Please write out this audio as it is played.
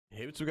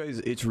Hey, what's up guys,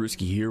 it's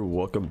Risky here.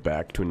 Welcome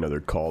back to another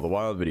Call of the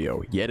Wild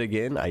video. Yet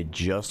again, I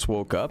just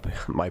woke up.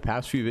 My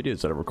past few videos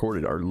that I've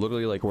recorded are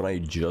literally like when I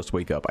just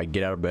wake up. I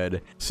get out of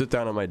bed, sit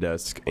down on my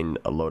desk, and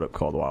load up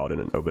Call of the Wild and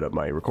then open up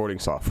my recording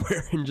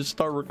software and just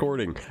start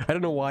recording. I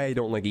don't know why I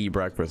don't like eat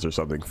breakfast or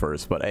something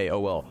first, but hey,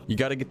 oh well. You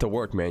gotta get to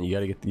work, man. You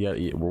gotta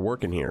get, we're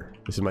working here.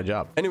 This is my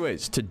job.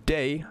 Anyways,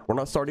 today, we're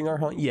not starting our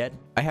hunt yet.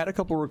 I had a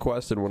couple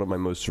requests in one of my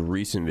most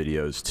recent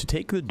videos to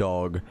take the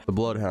dog, the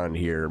Bloodhound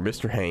here,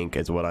 Mr. Hank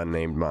is what I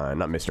named mine.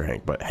 Not Mr.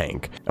 Hank, but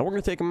Hank. And we're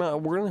gonna take him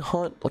out. We're gonna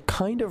hunt like,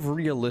 kind of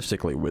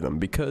realistically with him,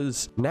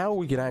 because now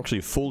we can actually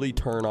fully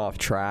turn off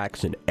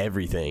tracks and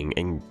everything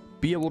and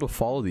be able to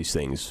follow these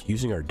things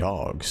using our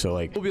dog. So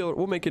like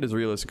we'll make it as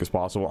realistic as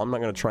possible. I'm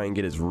not gonna try and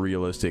get as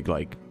realistic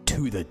like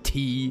to the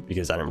T,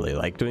 because I don't really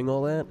like doing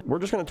all that. We're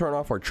just gonna turn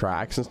off our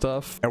tracks and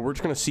stuff, and we're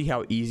just gonna see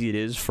how easy it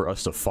is for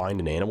us to find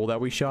an animal that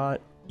we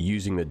shot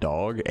using the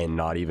dog and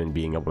not even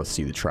being able to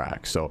see the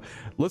track. So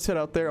let's head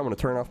out there. I'm going to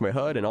turn off my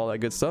HUD and all that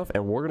good stuff,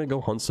 and we're going to go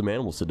hunt some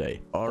animals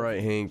today. All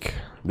right, Hank,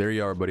 there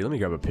you are, buddy. Let me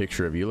grab a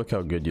picture of you. Look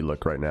how good you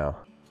look right now.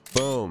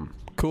 Boom.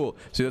 Cool.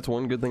 See, that's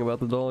one good thing about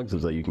the dogs,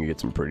 is that you can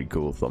get some pretty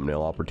cool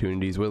thumbnail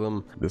opportunities with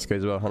them. This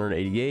guy's about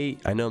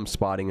 188. I know I'm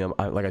spotting them.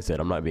 Like I said,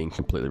 I'm not being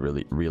completely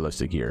really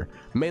realistic here.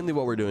 Mainly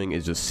what we're doing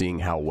is just seeing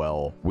how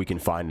well we can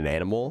find an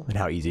animal and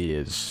how easy it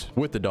is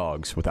with the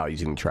dogs without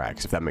using the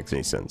tracks, if that makes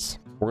any sense.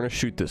 We're gonna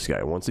shoot this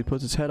guy once he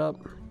puts his head up,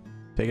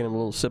 taking him a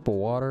little sip of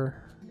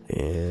water,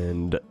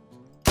 and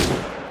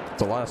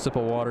it's a lot of sip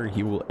of water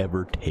he will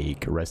ever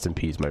take. Rest in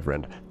peace, my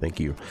friend. Thank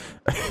you.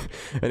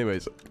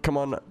 Anyways, come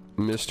on,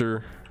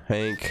 Mr.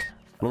 Hank.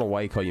 I don't know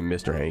why you call you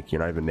Mr. Hank. You're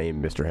not even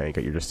named Mr. Hank.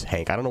 You're just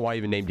Hank. I don't know why I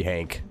even named you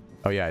Hank.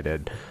 Oh yeah, I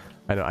did.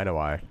 I know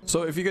why.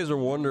 So if you guys are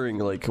wondering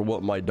like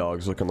what my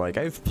dog's looking like,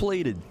 I've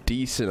played a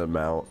decent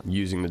amount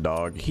using the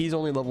dog. He's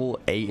only level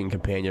 8 in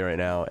companion right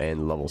now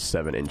and level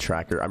 7 in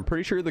tracker. I'm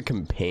pretty sure the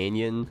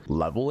companion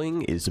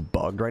leveling is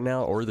bugged right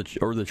now, or the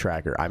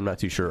tracker. I'm not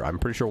too sure. I'm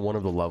pretty sure one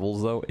of the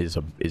levels though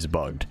is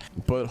bugged.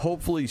 But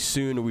hopefully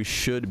soon we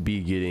should be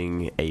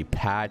getting a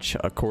patch,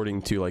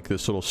 according to like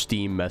this little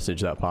Steam message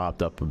that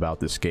popped up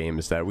about this game,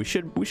 is that we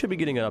should be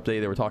getting an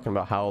update. They were talking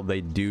about how they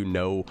do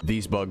know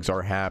these bugs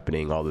are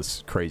happening, all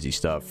this crazy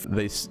stuff.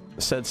 They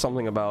said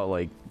something about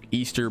like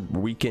Easter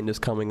weekend is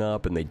coming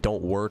up and they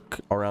don't work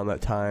around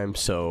that time.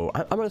 So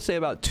I'm gonna say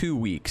about 2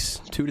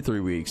 weeks, 2 to 3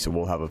 weeks,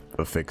 we'll have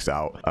a fix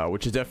out,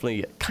 which is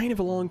definitely kind of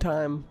a long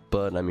time,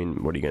 but I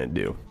mean, what are you gonna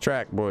do?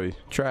 Track, boy,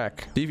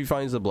 track. See if he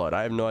finds the blood.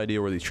 I have no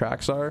idea where these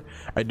tracks are.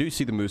 I do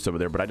see the moose over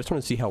there, but I just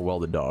want to see how well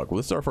the dog. Well,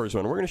 this is our first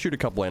one. We're gonna shoot a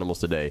couple animals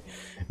today.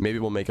 Maybe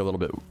we'll make a little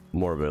bit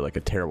more of a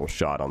terrible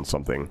shot on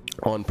something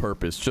on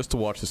purpose, just to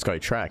watch this guy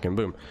track, and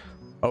boom.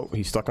 Oh,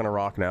 he's stuck on a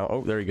rock now.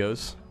 Oh, there he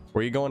goes.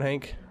 Where you going,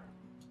 Hank?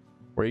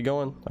 Where you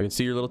going? I can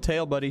see your little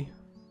tail, buddy.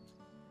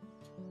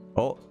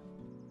 Oh.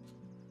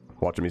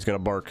 Watch him. He's going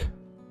to bark.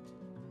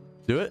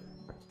 Do it.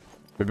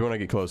 Maybe when I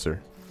get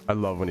closer. I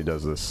love when he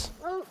does this.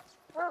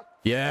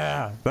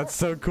 Yeah, that's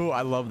so cool.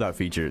 I love that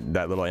feature,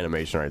 that little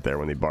animation right there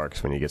when he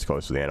barks when he gets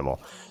close to the animal.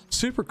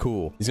 Super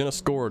cool. He's gonna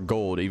score a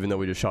gold even though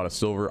we just shot a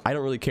silver. I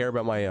don't really care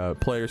about my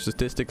player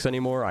statistics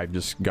anymore. I've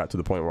just got to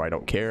the point where I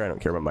don't care. I don't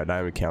care about my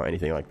diamond count,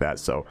 anything like that.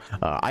 So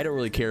I don't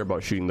really care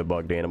about shooting the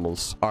bugged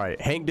animals. All right,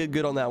 Hank did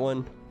good on that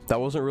one. That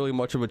wasn't really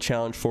much of a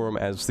challenge for him,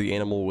 as the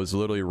animal was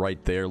literally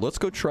right there. Let's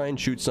go try and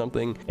shoot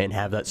something and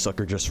have that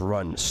sucker just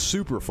run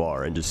super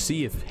far and just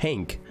see if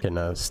Hank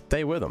can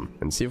stay with him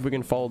and see if we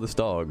can follow this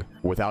dog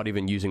without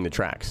even using the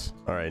tracks.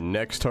 All right,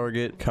 next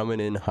target coming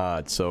in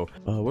hot. So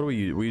what do we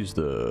use? We use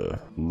the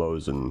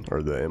Mosin,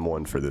 or the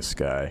M1 for this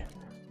guy.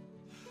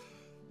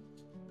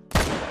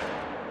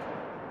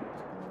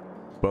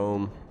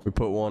 Boom. We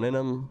put one in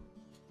him.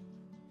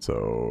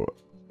 So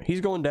he's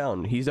going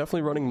down. He's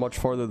definitely running much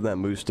farther than that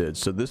moose did.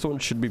 So this one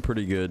should be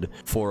pretty good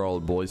for our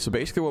old boys. So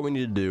basically what we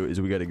need to do is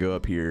we got to go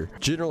up here.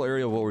 General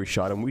area of where we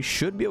shot him. We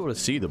should be able to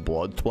see the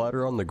blood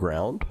splatter on the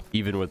ground,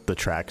 even with the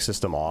track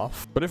system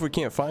off. But if we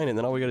can't find it,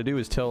 then all we got to do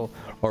is tell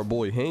our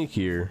boy Hank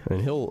here, and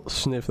he'll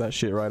sniff that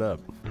shit right up.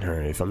 All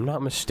right, if I'm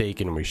not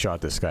mistaken, we shot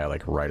this guy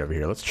like right over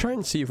here. Let's try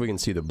and see if we can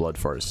see the blood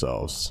for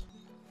ourselves.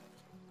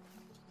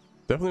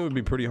 Definitely would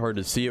be pretty hard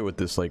to see it with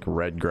this like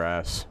red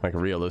grass, like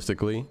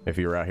realistically. If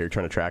you were out here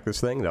trying to track this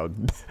thing, that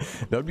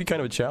would be kind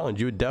of a challenge.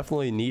 You would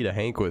definitely need a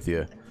Hank with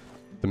you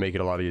to make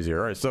it a lot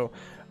easier. All right, so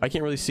I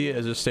can't really see it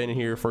as just standing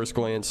here first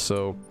glance.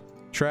 So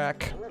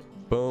track,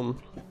 boom,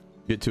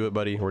 get to it,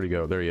 buddy. Where'd he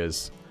go? There he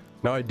is.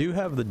 Now I do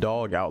have the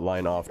dog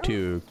outline off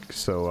too,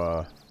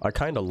 so I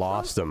kind of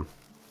lost him.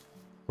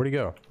 Where'd he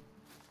go?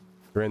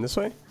 He ran this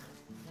way?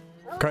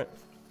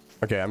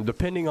 Okay, I'm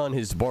depending on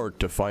his bark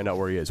to find out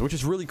where he is, which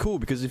is really cool,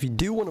 because if you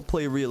do want to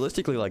play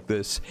realistically like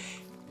this,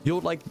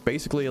 you'll like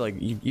basically like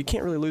you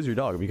can't really lose your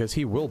dog, because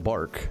he will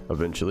bark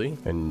eventually,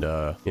 and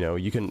you know,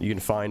 you can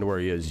find where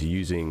he is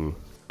using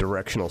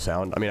directional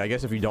sound. I mean, I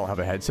guess if you don't have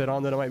a headset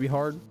on, then it might be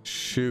hard.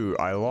 Shoot,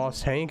 I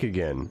lost Hank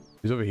again.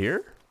 He's over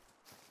here.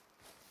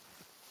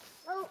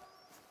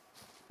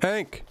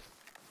 Hank,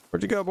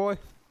 where'd you go, boy?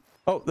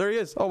 Oh, there he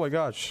is. Oh my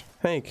gosh.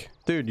 Hank,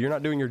 dude, you're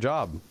not doing your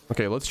job.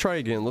 Okay, let's try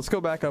again. Let's go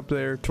back up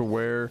there to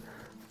where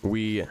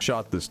we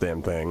shot this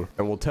damn thing,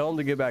 and we'll tell him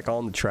to get back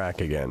on the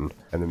track again,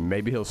 and then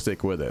maybe he'll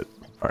stick with it.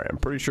 All right, I'm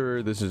pretty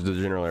sure this is the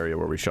general area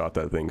where we shot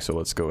that thing, so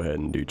let's go ahead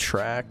and do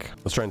track.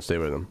 Let's try and stay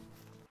with him.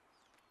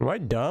 Am I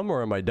dumb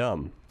or am I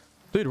dumb?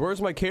 Dude,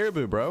 where's my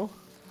caribou, bro?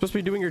 Supposed to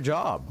be doing your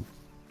job.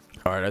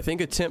 All right, I think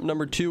attempt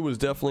number 2 was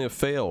definitely a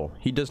fail.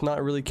 He does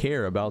not really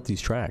care about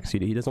these tracks.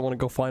 He doesn't want to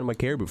go find my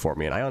caribou for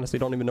me, and I honestly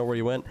don't even know where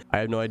he went. I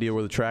have no idea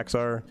where the tracks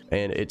are,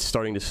 and it's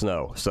starting to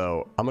snow.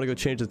 So I'm gonna go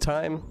change the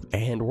time,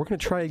 and we're gonna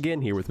try again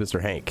here with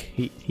Mr. Hank.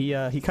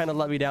 He kind of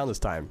let me down this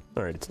time.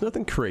 All right, it's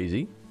nothing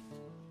crazy.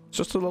 It's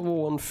just a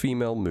level 1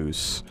 female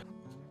moose,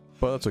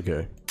 but that's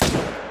okay.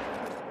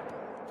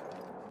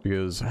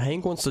 Because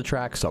Hank wants to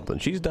track something.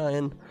 She's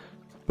dying.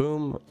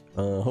 Boom.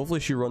 Hopefully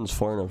she runs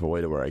far enough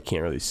away to where I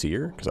can't really see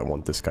her, because I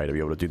want this guy to be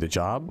able to do the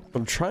job.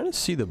 I'm trying to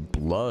see the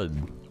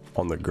blood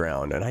on the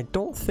ground, and I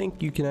don't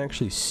think you can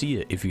actually see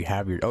it if you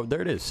have your... Oh,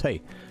 there it is.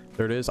 Hey,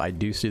 there it is. I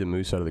do see the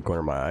moose out of the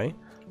corner of my eye,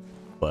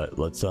 but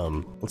let's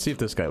see if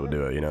this guy will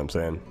do it. You know what I'm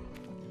saying?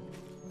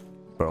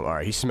 Boom. All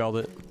right, he smelled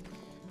it.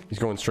 He's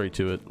going straight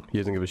to it. He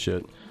doesn't give a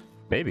shit.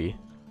 Maybe.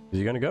 Is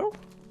he gonna go?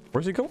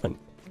 Where's he going?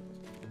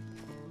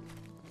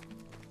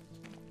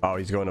 Oh,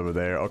 he's going over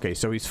there. Okay,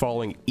 so he's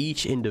following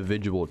each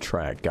individual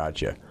track.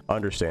 Gotcha.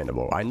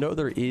 Understandable. I know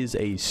there is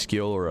a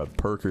skill or a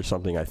perk or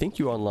something. I think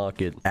you unlock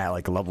it at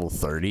like level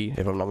 30,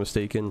 if I'm not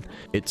mistaken.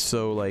 It's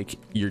so like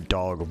your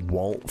dog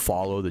won't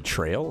follow the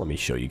trail. Let me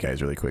show you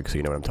guys really quick so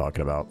you know what I'm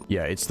talking about.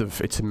 Yeah, it's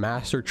a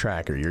master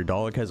tracker. Your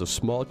dog has a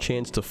small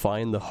chance to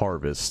find the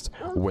harvest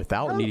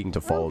without needing to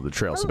follow the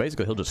trail. So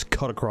basically, he'll just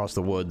cut across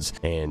the woods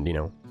and, you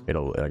know,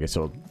 I guess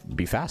it'll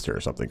be faster or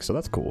something. So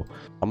that's cool.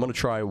 I'm gonna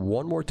try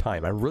one more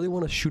time. I really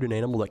want to shoot an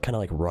animal that kind of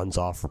like runs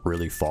off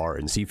really far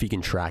and see if he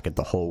can track it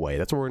the whole way.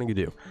 That's what we're gonna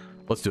do.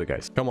 Let's do it,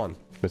 guys. Come on,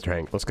 Mr.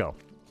 Hank, let's go.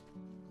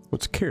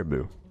 What's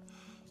caribou?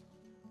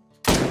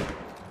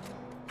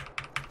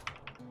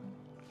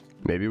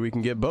 Maybe we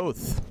can get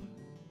both.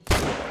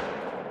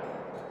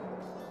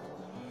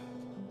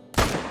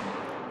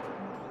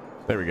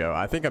 There we go.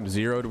 I think I'm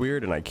zeroed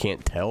weird and I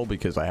can't tell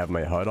because I have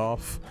my HUD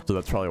off. So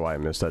that's probably why I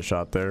missed that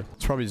shot there.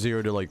 It's probably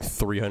zeroed to like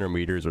 300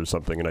 meters or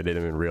something and I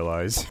didn't even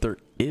realize. There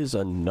is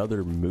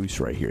another moose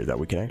right here that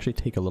we can actually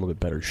take a little bit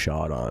better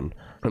shot on.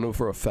 I know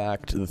for a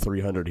fact the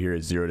 300 here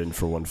is zeroed in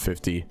for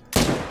 150.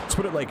 Let's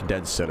put it like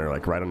dead center,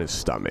 like right on his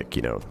stomach,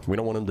 you know. We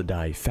don't want him to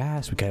die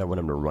fast. We kind of want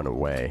him to run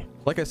away.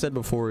 Like I said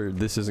before,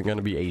 this isn't going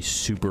to be a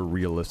super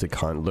realistic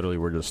hunt. Literally,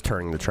 we're just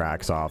turning the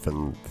tracks off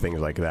and things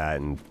like that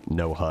and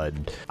no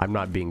HUD. I'm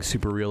not being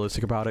super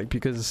realistic about it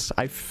because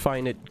I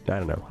find it, I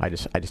don't know. I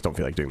just don't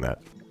feel like doing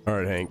that. All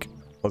right, Hank,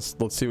 let's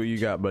see what you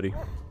got, buddy.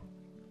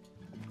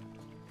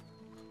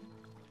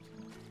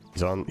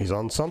 He's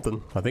on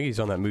something. I think he's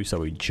on that moose that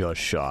we just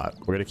shot.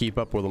 We're gonna keep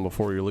up with him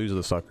before we lose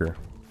the sucker.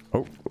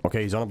 Oh,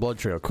 okay, he's on a blood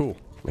trail. Cool.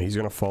 He's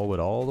gonna follow it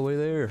all the way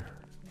there.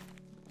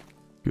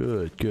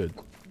 Good, good.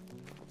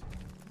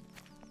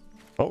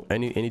 Oh,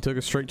 and he took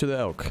us straight to the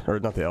elk. Or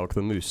not the elk,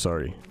 the moose,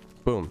 sorry.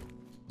 Boom.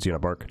 He's gonna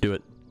bark. Do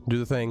it. Do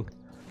the thing.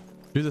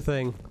 Do the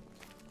thing.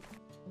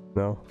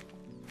 No?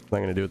 Not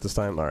gonna do it this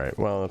time? Alright,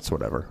 well, that's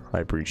whatever. I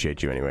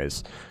appreciate you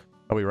anyways.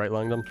 Oh, we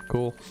right-lunged him.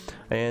 Cool.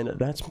 And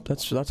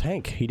that's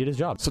Hank. He did his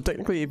job. So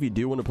technically, if you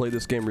do want to play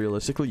this game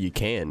realistically, you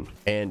can.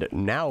 And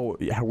now,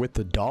 with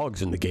the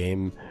dogs in the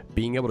game,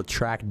 being able to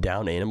track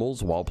down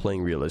animals while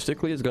playing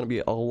realistically is going to be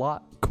a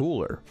lot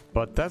cooler.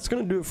 But that's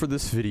going to do it for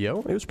this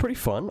video. It was pretty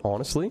fun,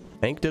 honestly.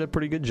 Hank did a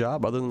pretty good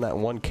job, other than that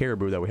one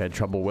caribou that we had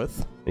trouble with.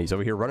 And he's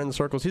over here running in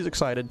circles. He's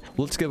excited.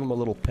 Let's give him a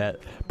little pet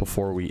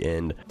before we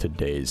end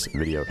today's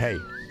video. Hey,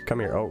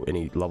 come here. Oh, and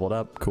he leveled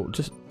up. Cool.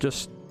 Just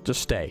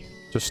stay.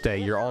 Just stay.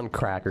 You're on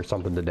crack or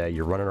something today.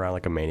 You're running around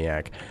like a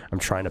maniac. I'm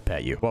trying to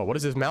pet you. Whoa, what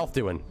is his mouth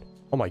doing?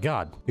 Oh my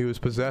god. He was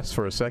possessed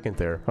for a second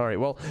there. Alright,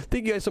 well,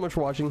 thank you guys so much for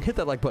watching. Hit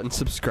that like button,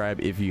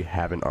 subscribe if you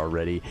haven't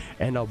already,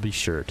 and I'll be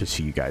sure to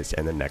see you guys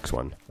in the next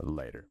one.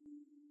 Later.